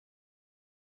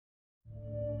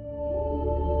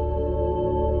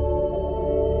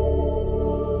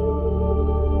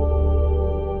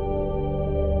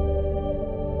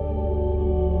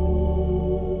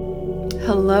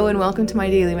Hello and welcome to my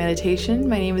daily meditation.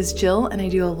 My name is Jill and I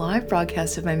do a live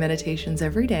broadcast of my meditations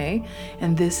every day,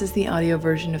 and this is the audio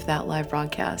version of that live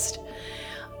broadcast.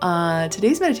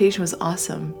 Today's meditation was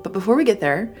awesome, but before we get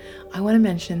there, I want to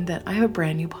mention that I have a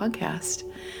brand new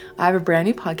podcast. I have a brand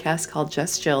new podcast called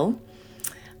Just Jill,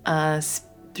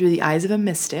 Through the Eyes of a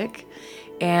Mystic,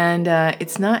 and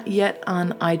it's not yet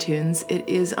on iTunes. It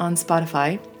is on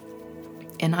Spotify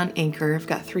and on Anchor. I've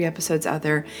got 3 episodes out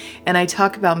there, and I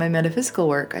talk about my metaphysical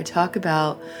work. I talk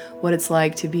about what it's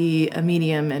like to be a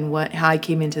medium and how I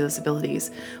came into those abilities,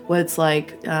 what it's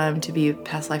like to be a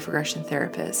past life regression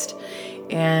therapist,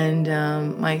 and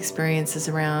my experiences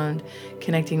around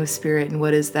connecting with spirit and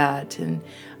what is that. And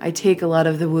I take a lot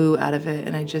of the woo out of it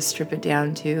and I just strip it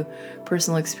down to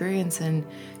personal experience and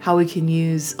how we can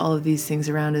use all of these things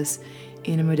around us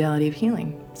in a modality of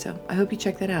healing. So I hope you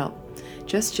check that out.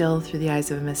 Just Jill, Through the Eyes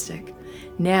of a Mystic.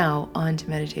 Now on to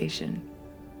meditation.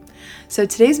 So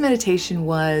today's meditation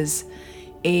was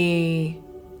a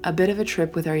bit of a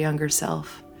trip with our younger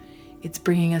self. It's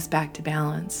bringing us back to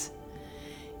balance.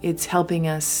 It's helping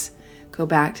us go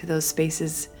back to those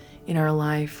spaces in our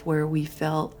life where we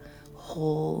felt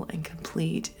whole and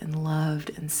complete and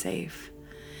loved and safe.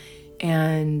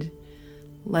 And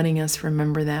letting us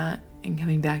remember that and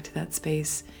coming back to that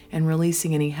space and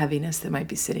releasing any heaviness that might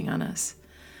be sitting on us.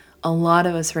 A lot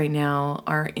of us right now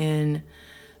are in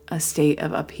a state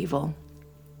of upheaval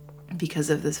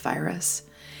because of this virus,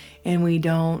 and we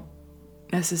don't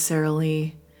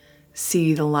necessarily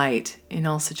see the light in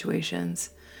all situations.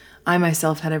 I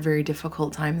myself had a very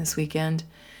difficult time this weekend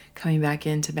coming back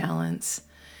into balance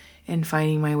and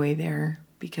finding my way there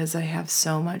because I have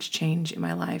so much change in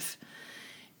my life,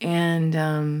 and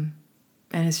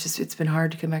it's been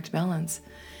hard to come back to balance.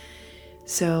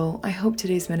 So I hope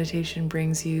today's meditation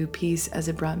brings you peace as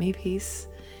it brought me peace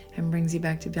and brings you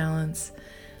back to balance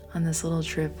on this little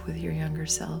trip with your younger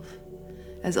self.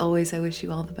 As always, I wish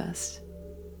you all the best.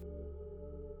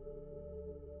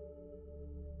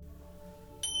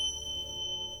 Go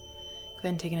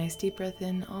ahead and take a nice deep breath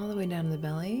in all the way down to the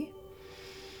belly.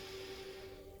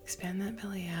 Expand that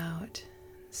belly out.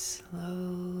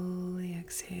 Slowly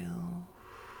exhale.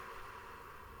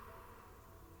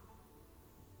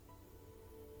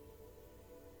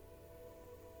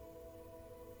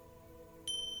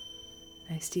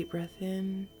 Nice deep breath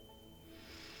in.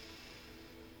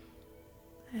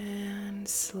 And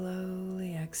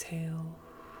slowly exhale.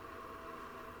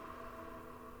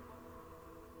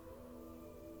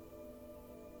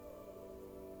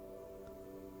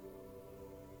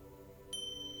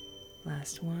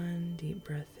 Last one, deep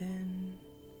breath in.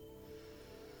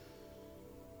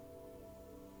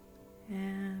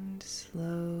 And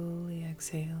slowly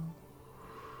exhale.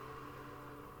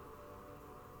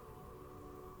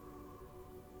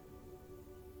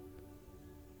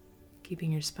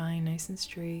 Keeping your spine nice and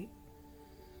straight.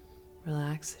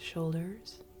 Relax the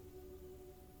shoulders.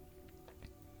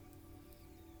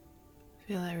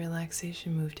 Feel that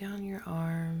relaxation move down your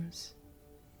arms,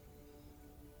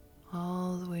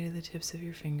 all the way to the tips of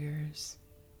your fingers.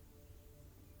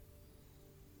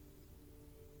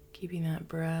 Keeping that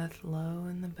breath low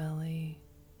in the belly.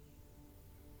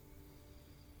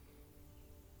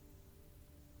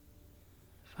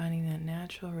 Finding that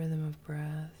natural rhythm of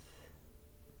breath.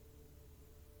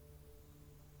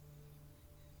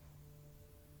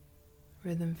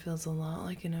 Rhythm feels a lot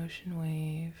like an ocean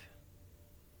wave,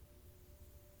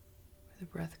 where the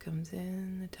breath comes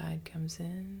in, the tide comes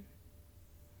in,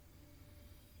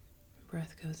 the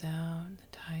breath goes out, the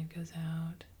tide goes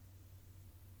out.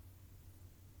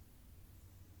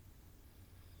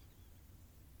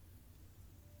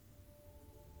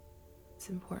 It's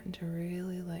important to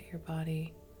really let your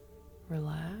body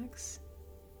relax,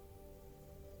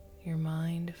 your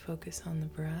mind focus on the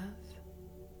breath,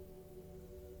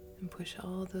 and push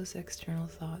all those external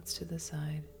thoughts to the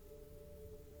side.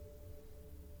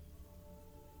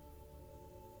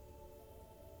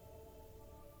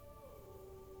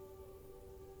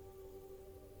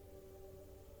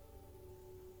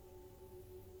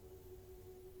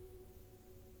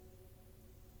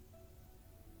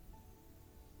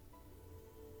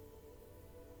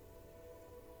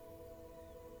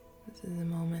 This is a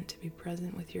moment to be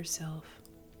present with yourself.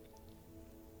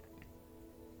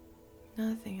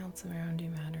 Nothing else around you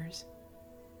matters.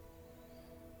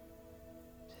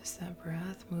 Just that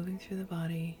breath moving through the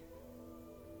body,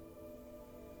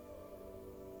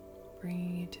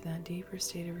 bringing you to that deeper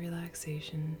state of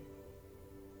relaxation,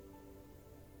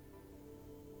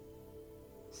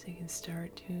 so you can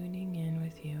start tuning in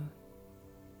with you.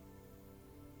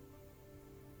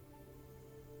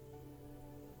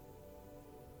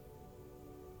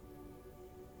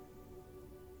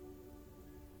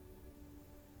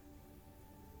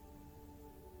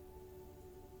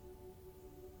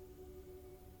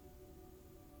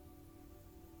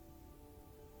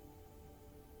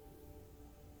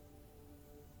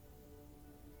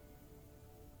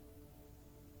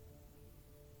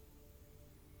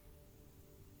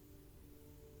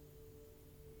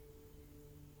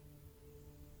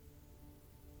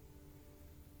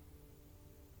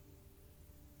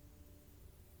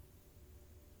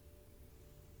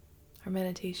 Our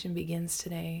meditation begins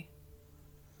today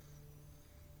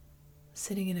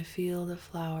sitting in a field of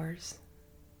flowers.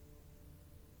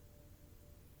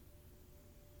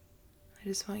 I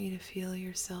just want you to feel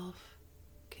yourself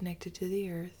connected to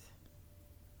the earth.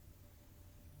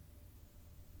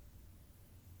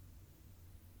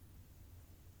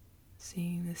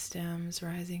 Seeing the stems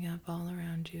rising up all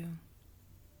around you.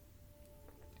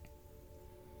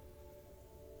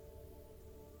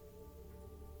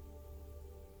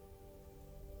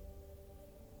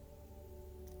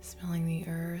 Smelling the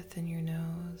earth in your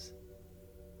nose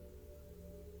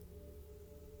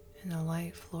and the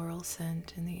light floral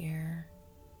scent in the air.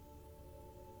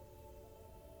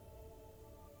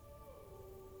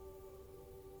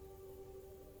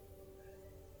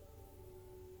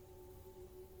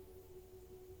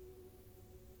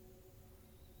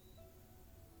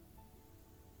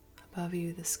 Above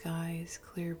you, the sky is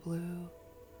clear blue,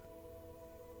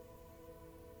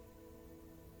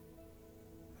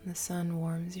 and the sun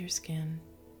warms your skin.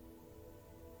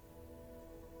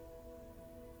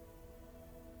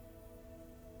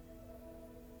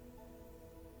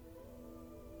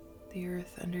 The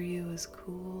earth under you is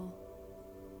cool.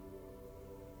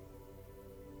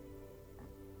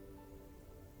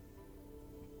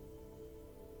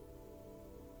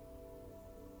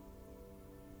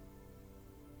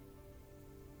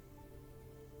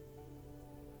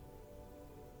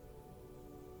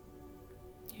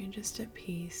 You're just at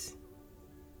peace.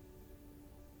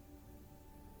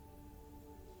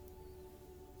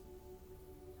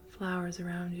 Flowers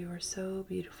around you are so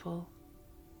beautiful.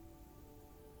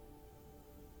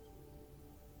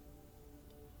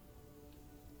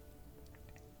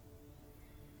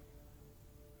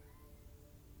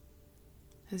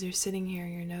 As you're sitting here,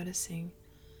 you're noticing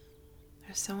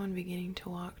there's someone beginning to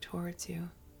walk towards you.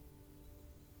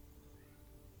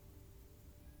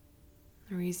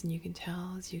 The reason you can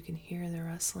tell is you can hear the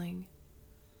rustling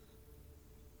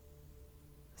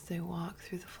as they walk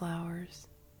through the flowers.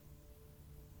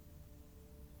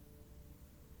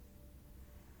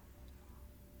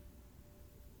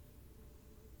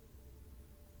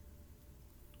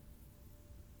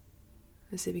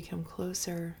 As they become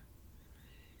closer,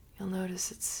 you'll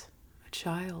notice it's a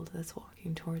child that's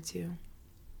walking towards you.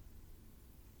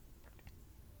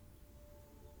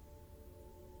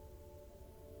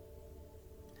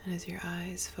 And as your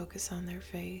eyes focus on their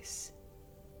face,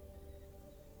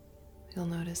 you'll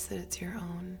notice that it's your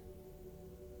own.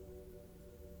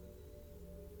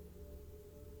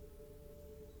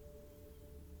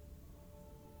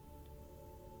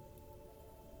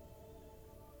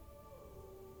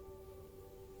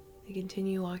 They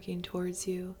continue walking towards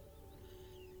you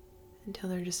until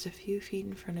they're just a few feet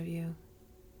in front of you.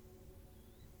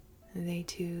 And they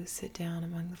too sit down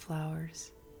among the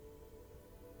flowers.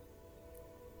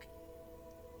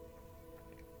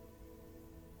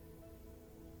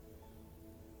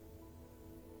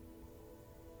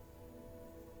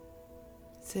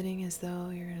 Sitting as though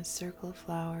you're in a circle of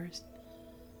flowers,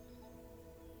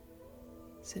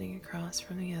 sitting across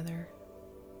from the other.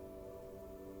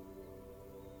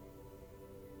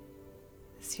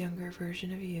 This younger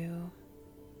version of you,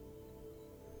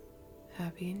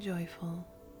 happy and joyful,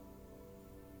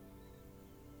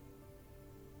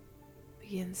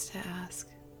 begins to ask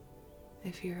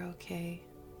if you're okay.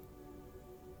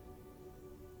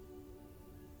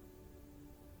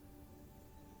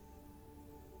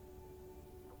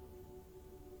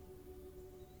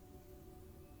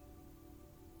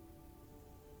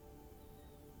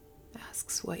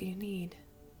 Asks what you need.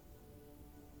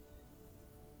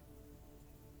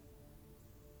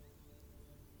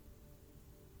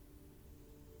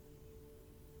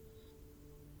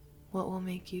 What will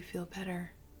make you feel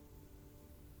better?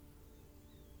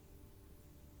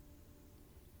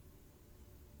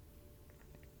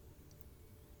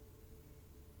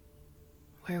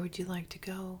 Where would you like to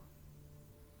go?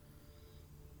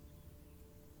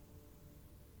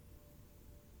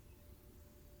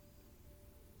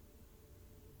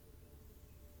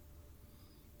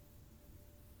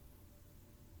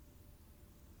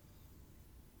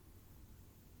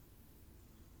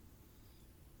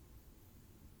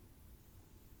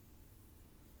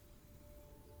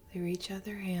 They reach out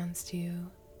their hands to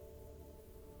you.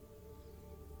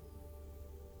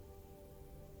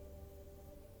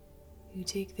 You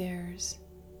take theirs.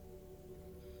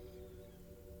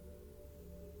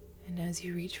 And as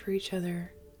you reach for each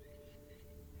other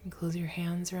and close your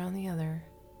hands around the other,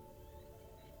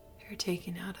 you're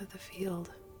taken out of the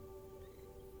field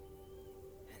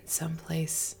and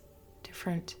someplace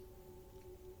different.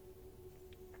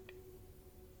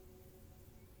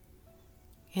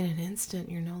 In an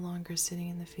instant, you're no longer sitting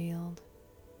in the field,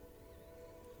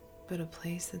 but a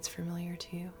place that's familiar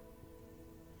to you.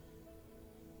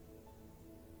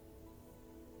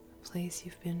 A place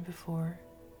you've been before.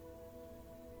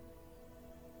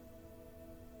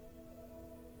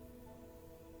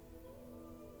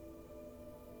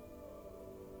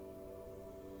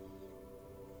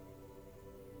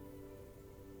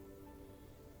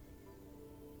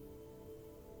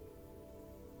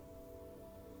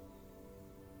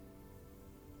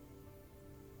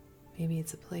 Maybe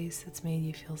it's a place that's made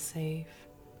you feel safe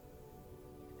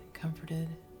and comforted,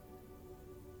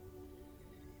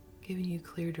 giving you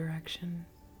clear direction.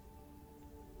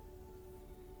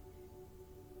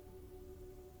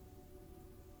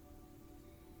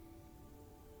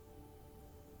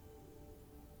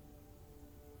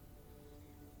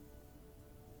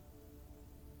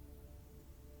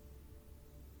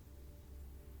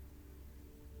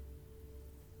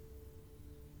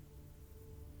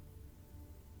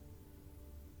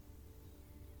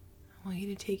 I want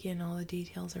you to take in all the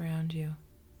details around you.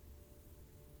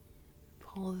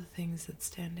 Pull the things that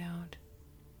stand out.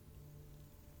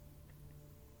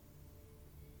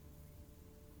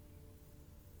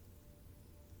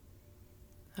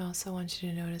 I also want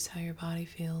you to notice how your body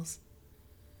feels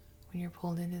when you're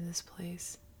pulled into this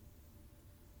place.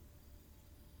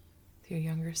 With your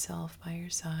younger self by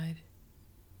your side.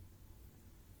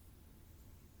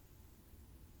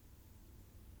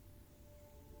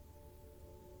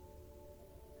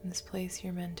 In this place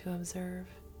you're meant to observe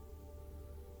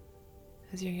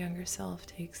as your younger self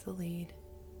takes the lead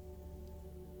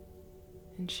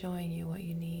in showing you what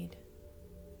you need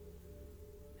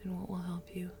and what will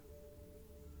help you.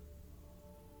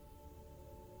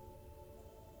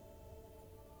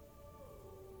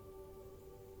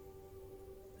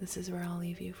 This is where I'll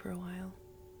leave you for a while.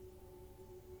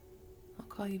 I'll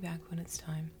call you back when it's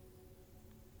time.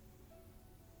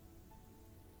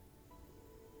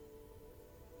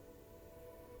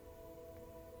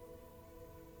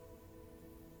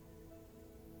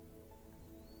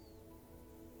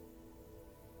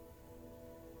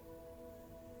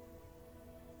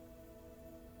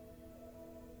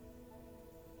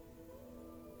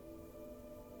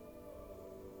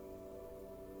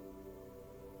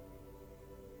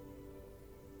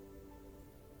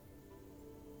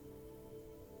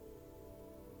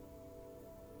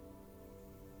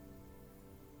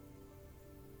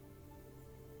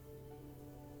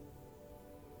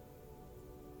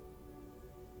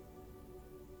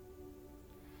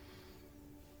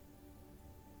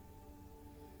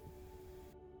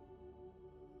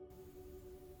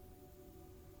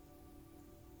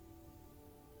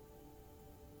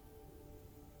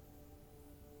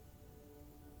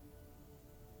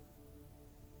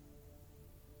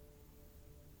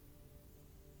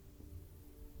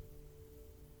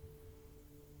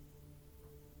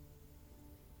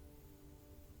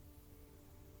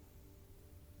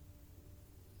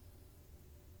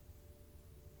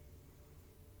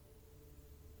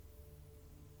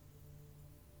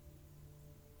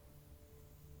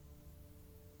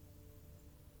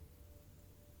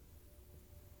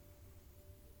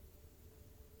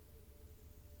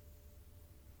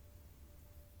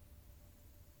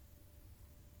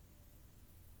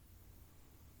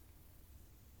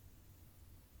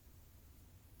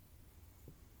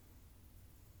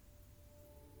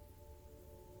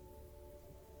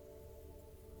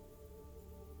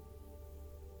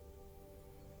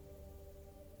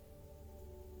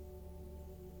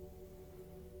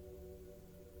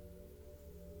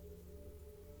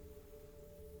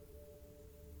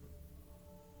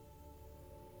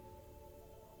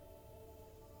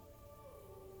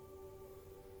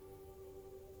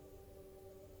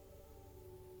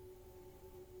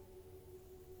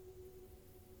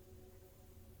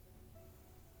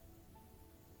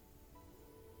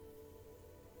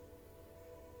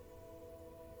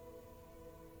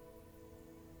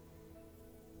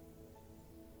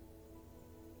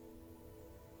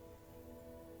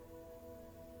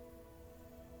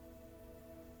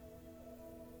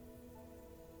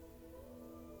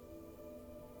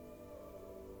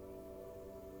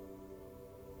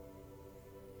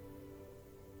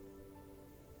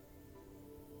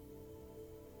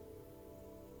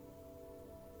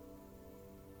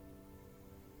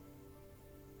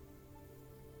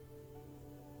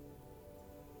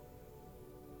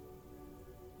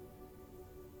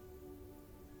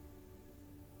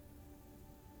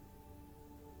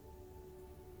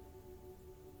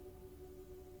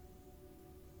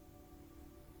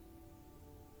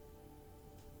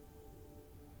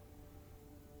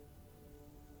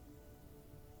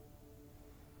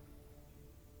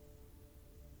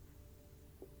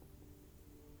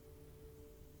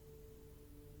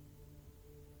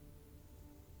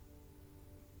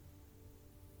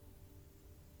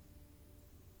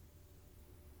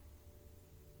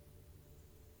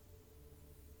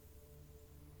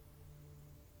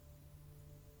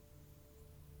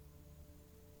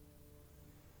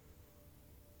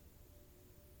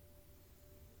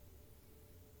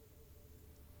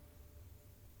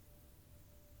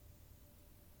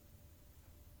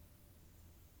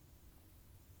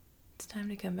 time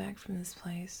to come back from this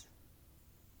place.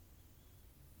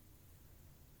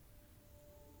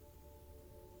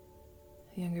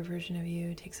 The younger version of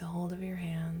you takes a hold of your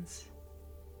hands.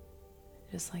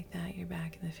 Just like that, you're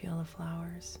back in the field of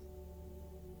flowers.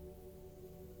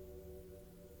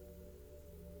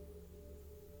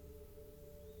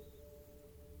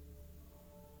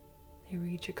 They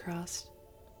reach across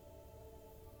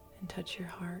and touch your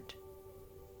heart,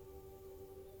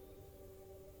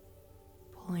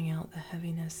 pulling out the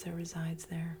heaviness that resides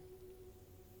there.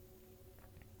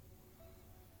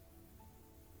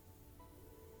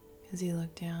 As you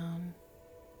look down,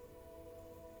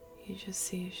 you just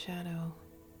see a shadow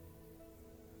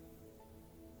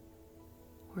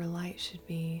where light should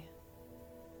be.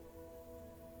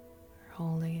 They're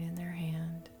holding it in their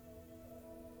hand.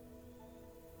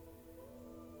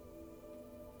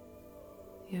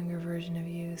 The younger version of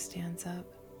you stands up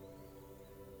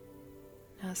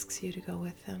and asks you to go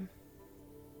with them.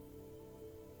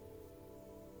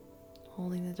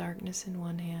 Holding the darkness in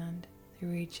one hand, they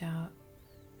reach out,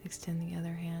 extend the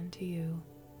other hand to you,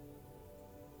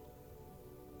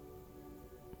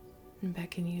 and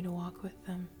beckon you to walk with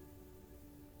them.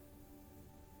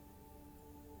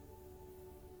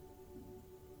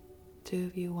 Two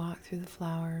of you walk through the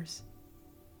flowers,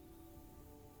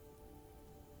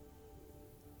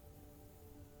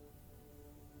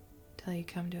 till you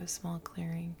come to a small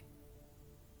clearing.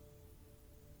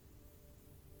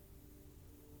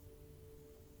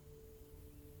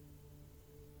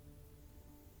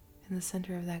 In the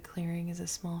center of that clearing is a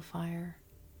small fire.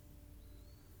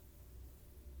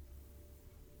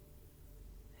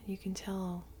 And you can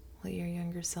tell what your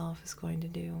younger self is going to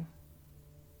do.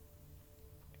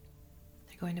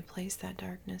 They're going to place that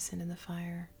darkness into the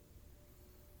fire,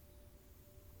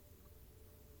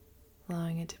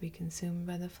 allowing it to be consumed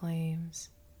by the flames,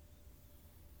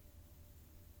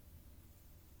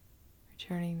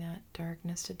 returning that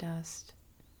darkness to dust,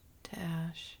 to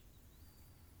ash,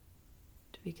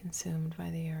 to be consumed by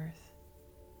the earth.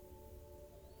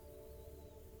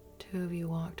 Two of you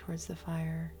walk towards the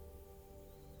fire.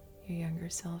 Your younger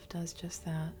self does just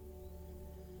that,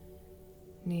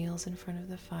 kneels in front of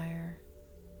the fire,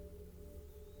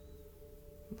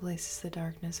 and places the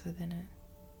darkness within it.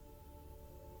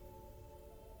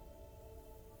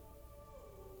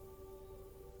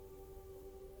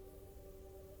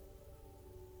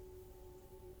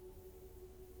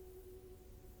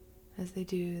 As they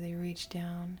do, they reach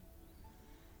down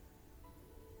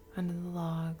under the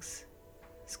logs,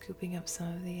 scooping up some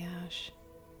of the ash.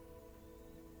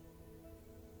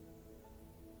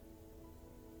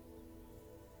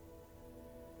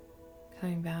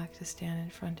 Coming back to stand in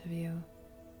front of you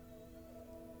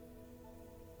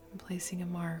and placing a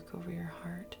mark over your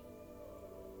heart.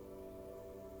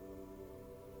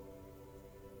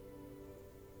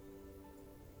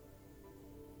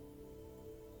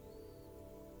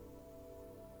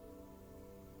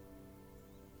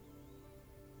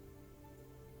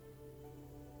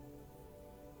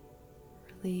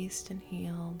 Released and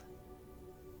healed,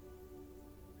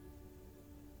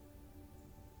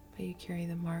 but you carry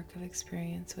the mark of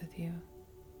experience with you.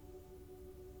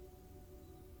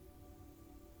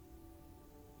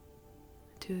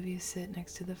 The two of you sit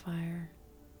next to the fire.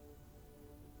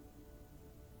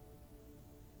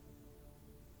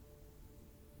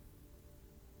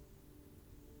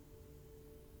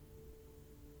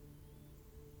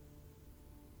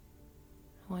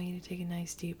 I want you to take a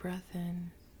nice deep breath in.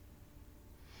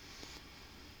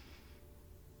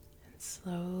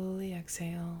 Slowly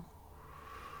exhale.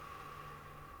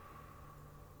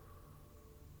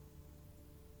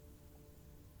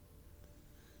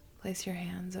 Place your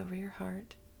hands over your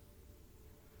heart,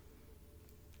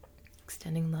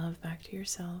 extending love back to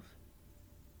yourself.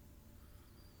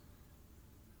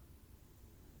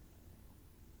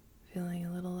 Feeling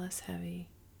a little less heavy,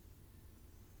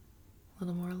 a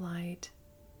little more light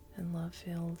and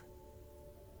love-filled.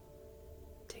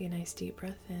 Take a nice deep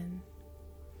breath in.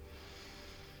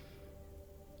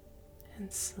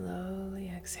 And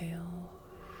slowly exhale.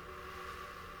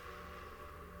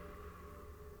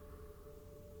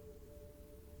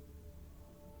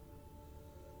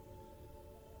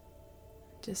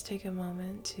 Just take a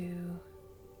moment to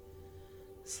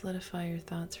solidify your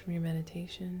thoughts from your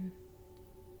meditation.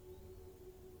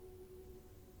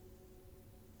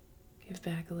 Give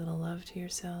back a little love to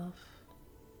yourself.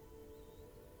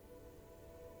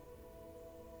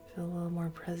 Feel a little more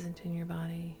present in your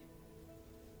body.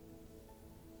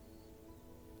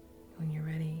 When you're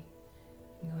ready,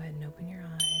 you can go ahead and open your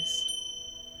eyes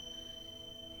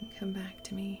and come back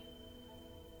to me.